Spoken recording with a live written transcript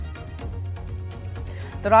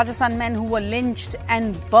The Rajasthan men who were lynched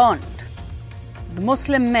and burnt. The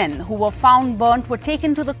Muslim men who were found burnt were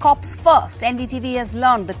taken to the cops first. NDTV has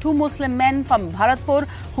learned the two Muslim men from Bharatpur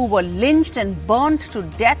who were lynched and burnt to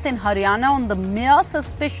death in Haryana on the mere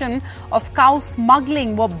suspicion of cow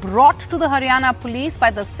smuggling were brought to the Haryana police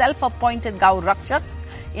by the self-appointed Gau Rakshaks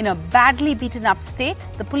in a badly beaten up state.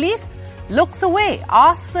 The police looks away,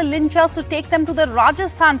 asks the lynchers to take them to the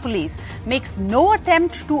Rajasthan police, makes no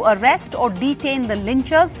attempt to arrest or detain the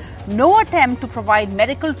lynchers, no attempt to provide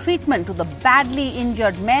medical treatment to the badly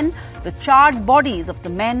injured men. The charred bodies of the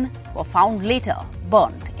men were found later,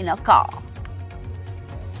 burnt in a car.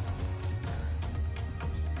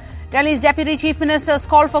 Delhi's Deputy Chief Minister's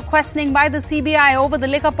called for questioning by the CBI over the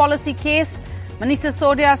liquor policy case. Manish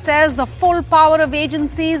Sisodia says the full power of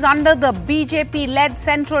agencies under the BJP-led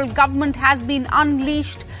central government has been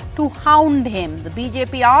unleashed to hound him. The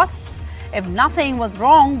BJP asks, if nothing was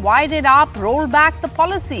wrong, why did AAP roll back the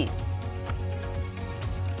policy?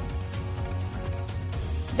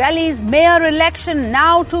 Delhi's mayor election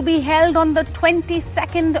now to be held on the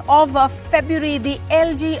 22nd of February. The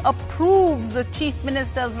LG approves the Chief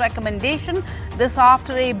Minister's recommendation. This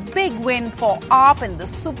after a big win for AAP, and the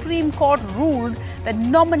Supreme Court ruled that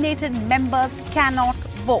nominated members cannot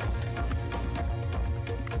vote.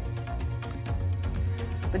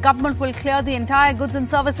 The government will clear the entire goods and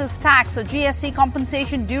services tax or GST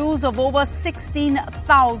compensation dues of over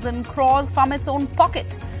 16,000 crores from its own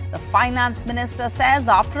pocket. The finance minister says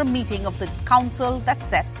after a meeting of the council that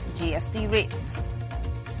sets GST rates.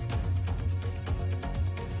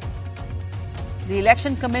 The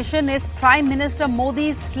Election Commission is Prime Minister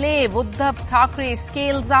Modi's slave. Uddhav Thackeray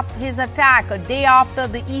scales up his attack a day after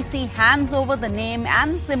the EC hands over the name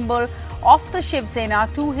and symbol of the Shiv Sena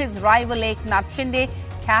to his rival Eknath Shinde,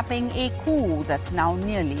 capping a coup that's now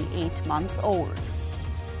nearly 8 months old.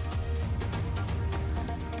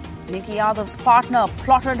 Nikki Yadav's partner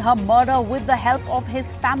plotted her murder with the help of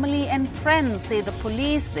his family and friends, say the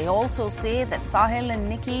police. They also say that Sahil and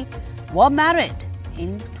Nikki were married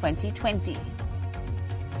in 2020.